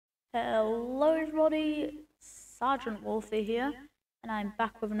Hello everybody, Sergeant Wolfie here, and I'm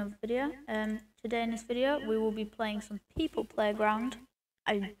back with another video. Today in this video we will be playing some People Playground.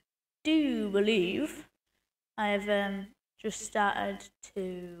 I do believe I've just started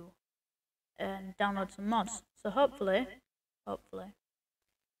to download some mods, so hopefully,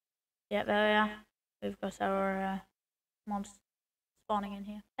 yeah, there we are. We've got our mods spawning in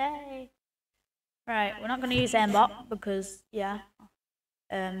here. Hey! Right, we're not going to use aimbot because, yeah,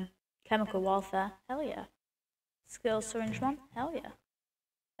 chemical warfare, hell yeah. Skill syringe one, hell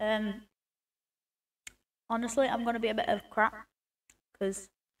yeah. Honestly, I'm gonna be a bit of crap because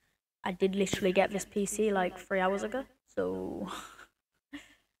I did literally get this PC like 3 hours ago. So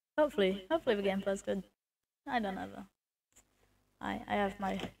hopefully the gameplay's good. I don't know though. I have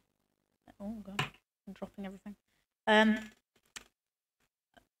my oh god, I'm dropping everything.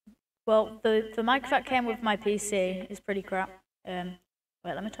 Well, the mic that came with my PC is pretty crap.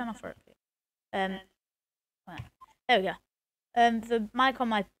 Wait, let me turn off for it. Right. There we go. The mic on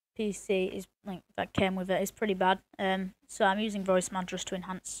my PC is like that came with it is pretty bad. So I'm using VoiceMod just to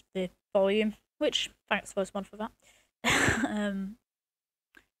enhance the volume, which thanks VoiceMod for that.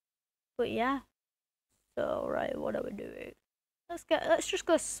 But yeah. So right, what are we doing? Let's just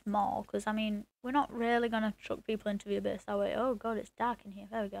go small, because I mean we're not really gonna chuck people into the abyss that way. Oh god, it's dark in here.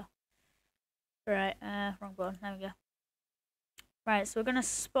 There we go. Right, wrong one. There we go. Right, so we're gonna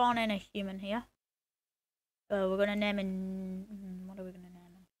spawn in a human here. We're gonna name him. What are we gonna name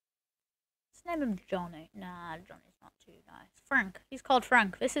him? Let's name him Johnny. Nah, Johnny's not too nice. Frank. He's called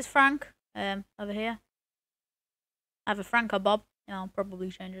Frank. This is Frank. Over here. Either Frank or Bob. Yeah, I'll probably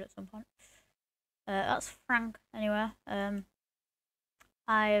change it at some point. That's Frank. Anyway.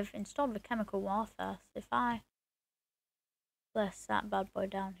 I've installed the chemical warfare. So if I place that bad boy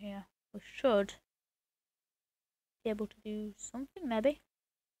down here, we should be able to do something, maybe.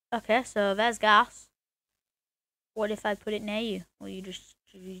 Okay, so there's gas. What if I put it near you? Will you just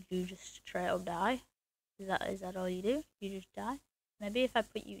straight up die? Is that all you do? You just die? Maybe if I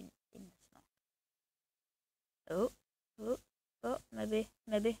put you in the smoke. Oh, maybe.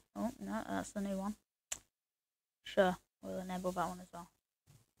 Oh no, that's the new one. Sure, we'll enable that one as well.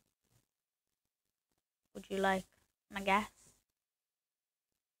 Would you like my gas?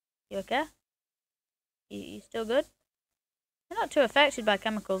 You okay? You still good? You're not too affected by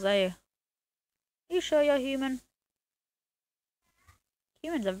chemicals, are you? Are you sure you're human?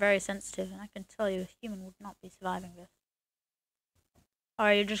 Humans are very sensitive, and I can tell you a human would not be surviving this. Or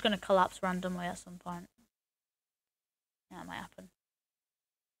are you just going to collapse randomly at some point? Yeah, that might happen.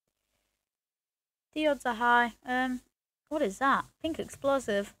 The odds are high. What is that? Pink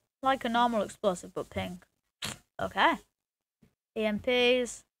explosive. Like a normal explosive, but pink. Okay.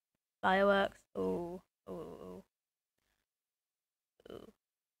 EMPs. Fireworks. Ooh.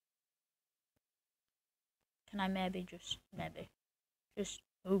 Can I maybe just,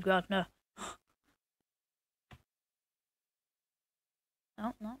 oh god, no.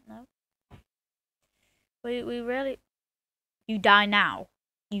 No. We really, you die now.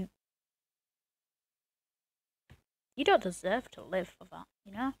 You don't deserve to live for that,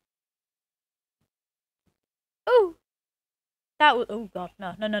 you know? Oh! That was, oh god,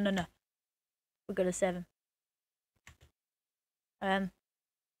 no. We're gonna save him.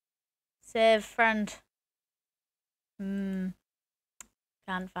 Save friend. Can't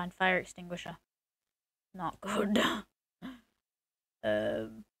find fire extinguisher. Not good.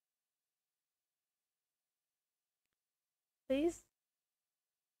 Please,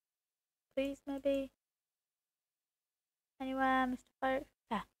 maybe. Anywhere, Mr. Fire.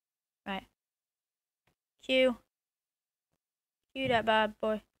 Yeah, right. Cue that bad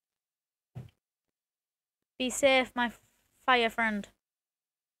boy. Be safe, my fire friend.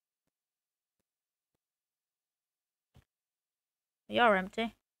 You're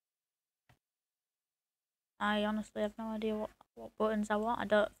empty. I honestly have no idea what buttons I want. I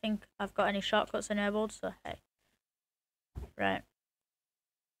don't think I've got any shortcuts enabled, so hey. Right.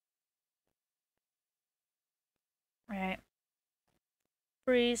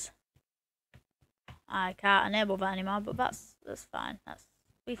 Freeze. I can't enable that anymore, but that's fine.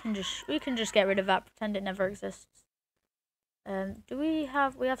 We can just get rid of that, pretend it never exists. Do we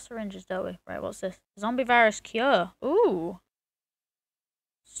have syringes, don't we? Right, what's this? Zombie virus cure. Ooh.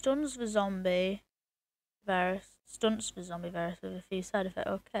 Stuns the zombie virus. Stunts the zombie virus with a few side effects.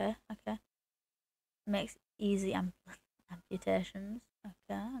 Okay. Makes easy amputations.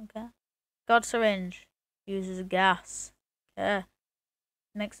 Okay. God syringe. Uses gas. Okay.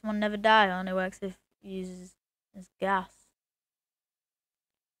 Makes someone never die. Only works if uses gas.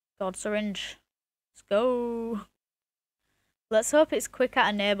 God syringe. Let's go. Let's hope it's quick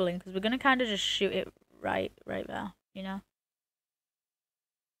at enabling, because we're going to kind of just shoot it right there, you know?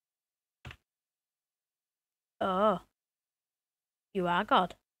 Oh. You are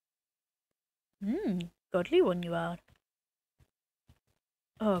God. Godly one you are.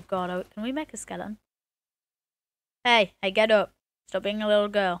 Oh God, can we make a skeleton? Hey, get up. Stop being a little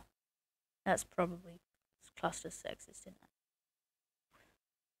girl. That's probably classed as sexist, isn't it?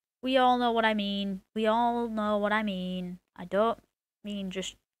 We all know what I mean. We all know what I mean. I don't mean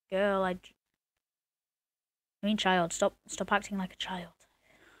just girl. I mean child. Stop acting like a child.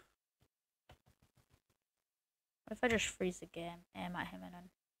 What if I just freeze the game, aim at him, and then,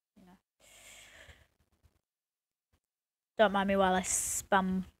 you know. Don't mind me while I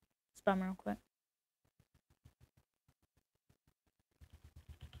spam real quick.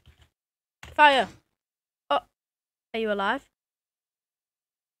 Fire! Oh, are you alive?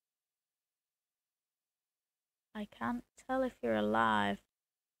 I can't tell if you're alive.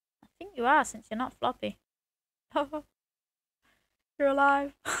 I think you are, since you're not floppy. You're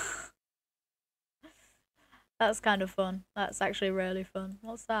alive. That's kind of fun. That's actually really fun.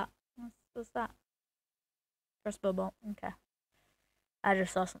 What's that? What's that? Press bubble. Okay. I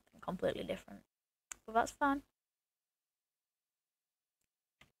just saw something completely different. But that's fun.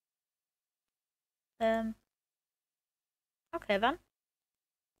 Okay then.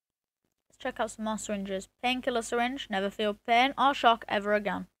 Let's check out some more syringes. Painkiller syringe. Never feel pain or shock ever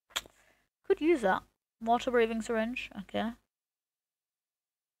again. Could use that. Water breathing syringe. Okay.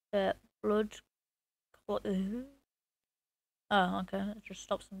 Blood. Oh, okay. It just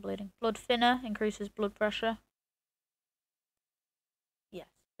stops some bleeding. Blood thinner. Increases blood pressure. Yes,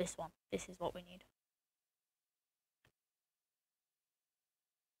 this one. This is what we need.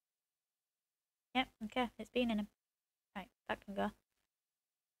 Yep, okay. It's been in him. Right, that can go.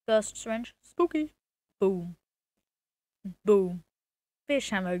 Ghost syringe. Spooky. Boom. Boom. Fish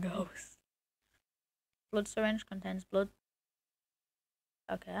hammer ghost. Blood syringe contains blood.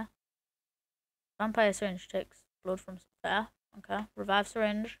 Okay. Vampire syringe takes blood from there. Okay. Revive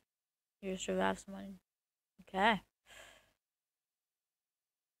syringe. You just revive someone. Okay.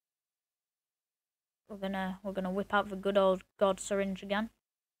 We're gonna whip out the good old god syringe again.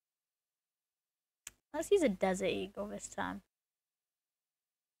 Let's use a desert eagle this time.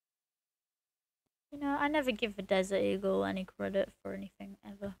 You know, I never give the desert eagle any credit for anything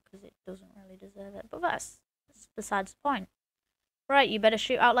ever, because it doesn't really deserve it. But that's besides the point. Right, you better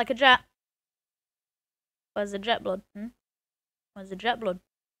shoot out like a jet. Where's the jet blood? Where's the jet blood?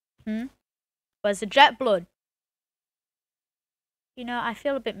 Where's the jet blood? You know, I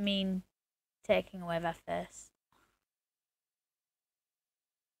feel a bit mean taking away their face.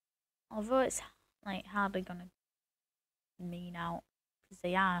 Although it's like hardly gonna mean out, because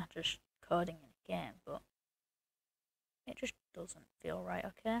they are just coding in a game, but it just doesn't feel right,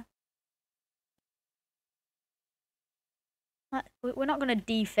 okay? We're not gonna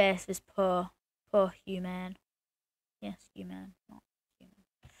deface this poor human. Yes, human, not human.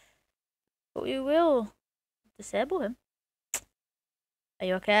 But we will disable him. Are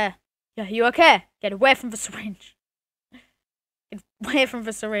you okay? Yeah, are you okay? Get away from the syringe. Get away from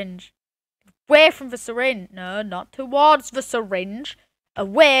the syringe. Get away from the syringe. No, not towards the syringe.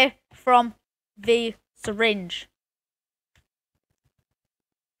 Away from the syringe.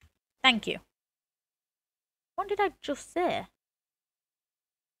 Thank you. What did I just say?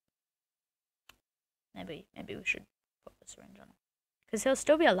 Maybe we should put the syringe on him. Because he'll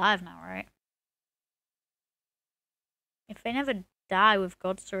still be alive now, right? If they never die with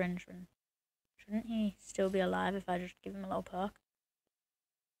God's syringe, then shouldn't he still be alive if I just give him a little poke?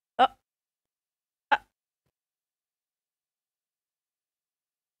 Oh!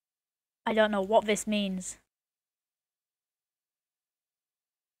 I don't know what this means.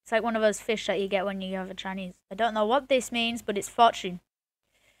 It's like one of those fish that you get when you have a Chinese. I don't know what this means, but it's fortune.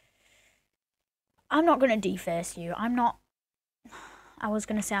 I'm not going to deface you. I'm not... I was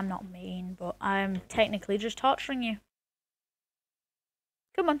going to say I'm not mean, but I'm technically just torturing you.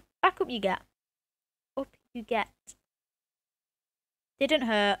 Come on, back up you get. Up you get. Didn't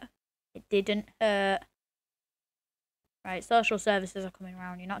hurt. It didn't hurt. Right, social services are coming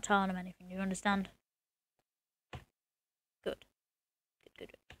around. You're not telling them anything. Do you understand? Good.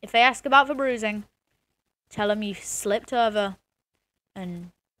 Good. If they ask about the bruising, tell them you slipped over.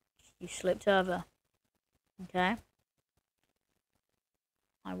 And you slipped over. Okay?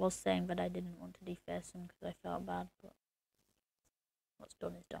 I was saying that I didn't want to deface him because I felt bad, but what's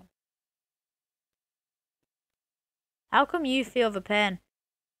done is done. How come you feel the pain?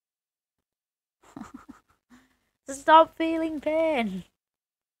 Stop feeling pain.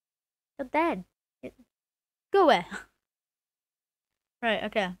 You're dead. Go away. Right,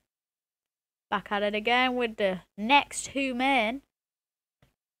 okay. Back at it again with the next two men.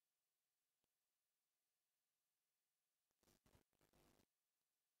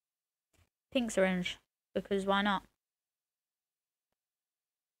 Pink syringe. Because why not?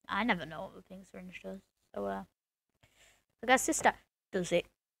 I never know what the pink syringe does. So, I guess sister does it.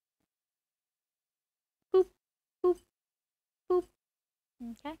 Boop, boop, boop.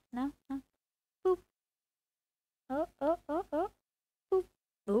 Okay, no. Boop. Oh.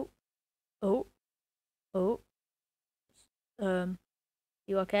 Boop. Oh.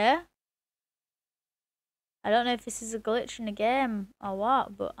 You okay? I don't know if this is a glitch in the game or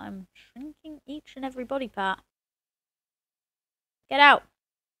what, but I'm shrinking each and every body part. Get out!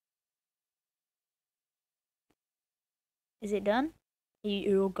 Is it done?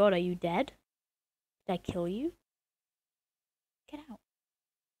 Oh god, are you dead? Did I kill you? Get out.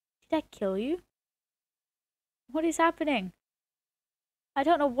 Did I kill you? What is happening? I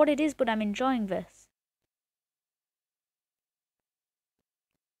don't know what it is, but I'm enjoying this.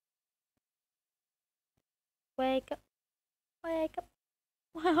 Wake up. Wake up.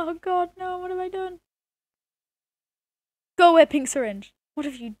 Oh god, no, what have I done? Go away, pink syringe. What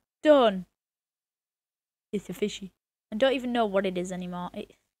have you done? It's a fishy. I don't even know what it is anymore.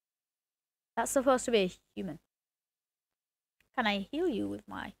 That's supposed to be a human. Can I heal you with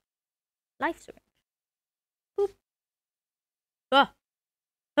my life syringe? Boop. Ah.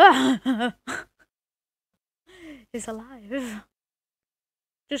 Ah. It's alive.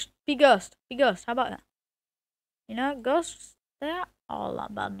 Just be ghost. Be ghost. How about that? You know, ghosts, they aren't all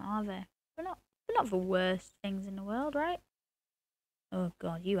that bad, are they? They're not the worst things in the world, right? Oh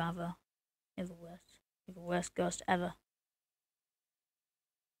god, you're the worst. You're the worst ghost ever.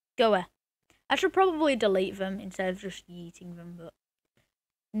 Go away. I should probably delete them instead of just eating them, but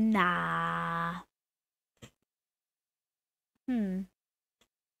nah.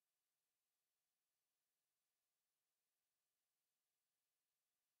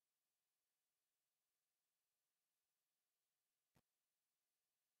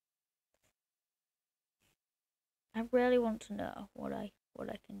 I really want to know what I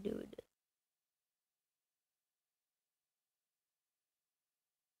can do with it.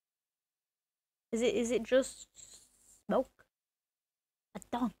 Is it just smoke? I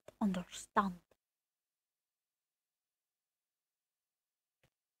don't understand.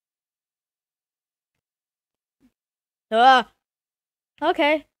 Ah.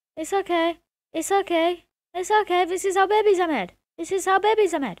 Okay. It's okay. It's okay. It's okay. This is how babies are made. This is how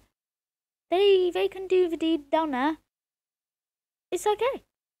babies are made. They can do the deed down there. It's okay.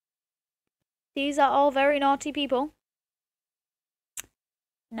 These are all very naughty people.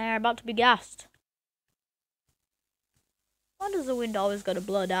 And they're about to be gassed. Why does the wind always go to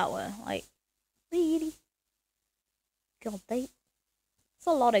blow that way? Like, really? God, it's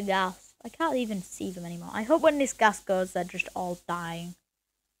a lot of gas. I can't even see them anymore. I hope when this gas goes, they're just all dying.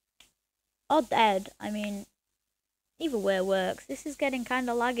 Or dead. I mean, either way works. This is getting kind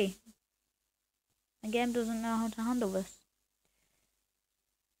of laggy. The game doesn't know how to handle this.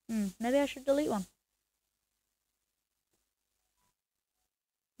 Maybe I should delete one.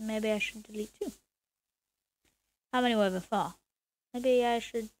 Maybe I should delete two. How many were there for? Maybe I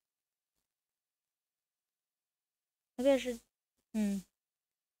should... Maybe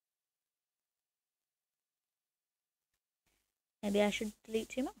I should delete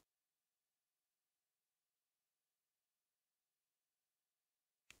two more.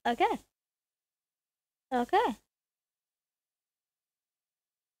 Okay. Okay.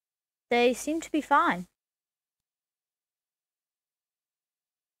 They seem to be fine.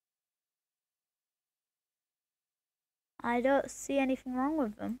 I don't see anything wrong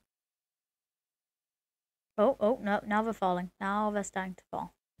with them. Oh, no, now they're falling. Now they're starting to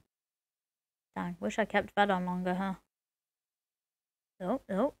fall. Dang, wish I kept that on longer, huh? No.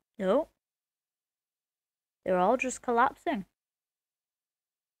 They're all just collapsing.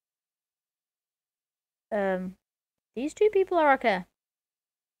 These two people are okay.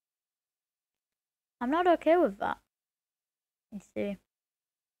 I'm not okay with that. Let me see.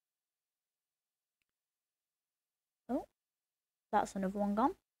 Oh, that's another one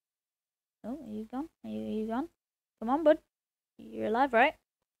gone. Oh, are you gone? Are you gone? Come on, bud. You're alive, right?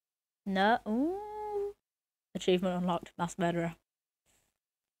 No. Ooh. Achievement unlocked. Mass murderer.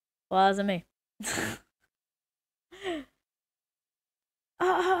 Well, that's me.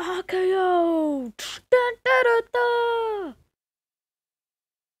 KO!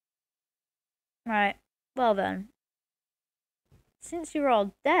 Right. Well then. Since you're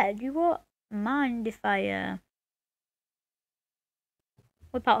all dead, you won't mind if I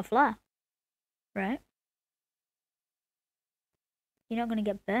whip out a flare. Right? You're not gonna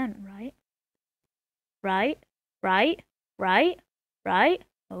get burnt, right? Right?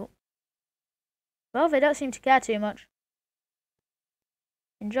 Oh. Well, they don't seem to care too much.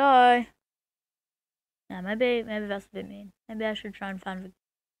 Enjoy. Yeah, maybe that's a bit mean. Maybe I should try and find the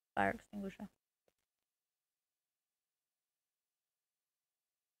fire extinguisher.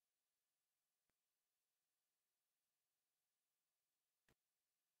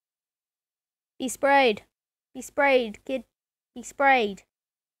 Be sprayed. Be sprayed, kid. Be sprayed.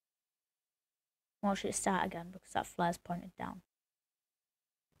 Watch it start again because that flare's pointed down.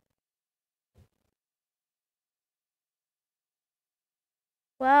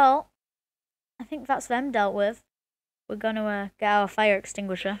 Well, I think that's them dealt with. We're going to get our fire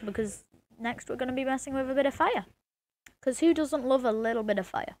extinguisher because next we're going to be messing with a bit of fire. Because who doesn't love a little bit of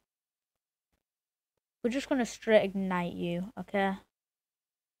fire? We're just going to straight ignite you, okay?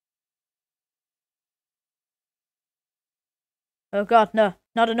 Oh god, no.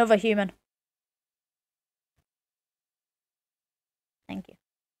 Not another human. Thank you.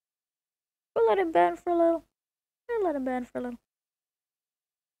 We'll let him burn for a little. We'll let him burn for a little.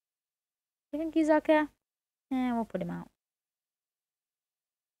 You think he's okay? Yeah, we'll put him out.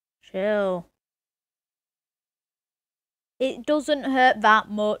 Chill. It doesn't hurt that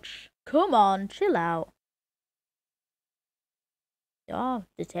much. Come on, chill out. You're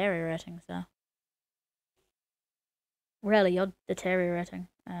deteriorating, sir. Really, you're deteriorating.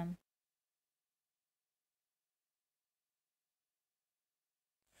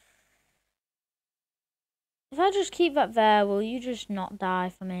 If I just keep that there, will you just not die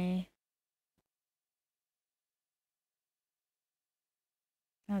for me?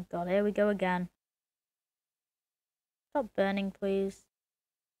 Oh god, here we go again. Stop burning, please.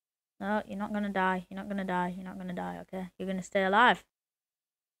 No, you're not gonna die. You're not gonna die. You're not gonna die, okay? You're gonna stay alive.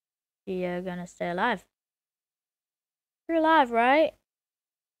 You're gonna stay alive. You're alive, right?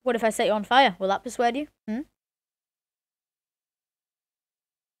 What if I set you on fire? Will that persuade you?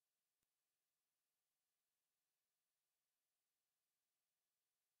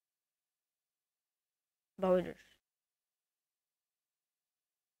 But we just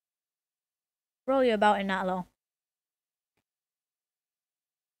roll you about in that low.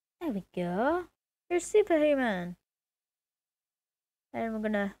 There we go. You're superhuman. And we're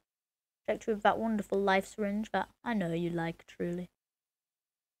gonna inject you with that wonderful life syringe that I know you like, truly.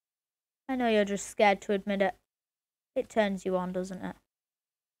 I know you're just scared to admit it. It turns you on, doesn't it?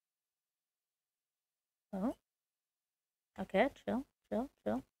 Oh. Okay, chill.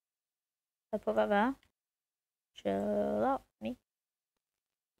 I put that there. Chill out, me.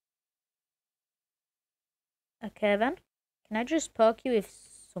 Okay then. Can I just poke you with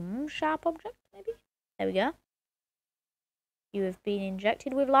some sharp object, maybe? There we go. You have been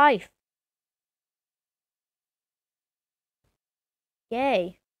injected with life.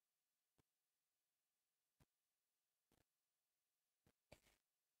 Yay.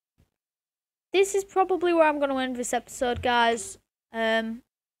 This is probably where I'm going to end this episode, guys. Anyway,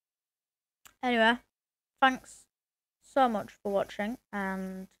 thanks so much for watching.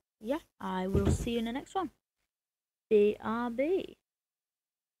 And yeah, I will see you in the next one. BRB.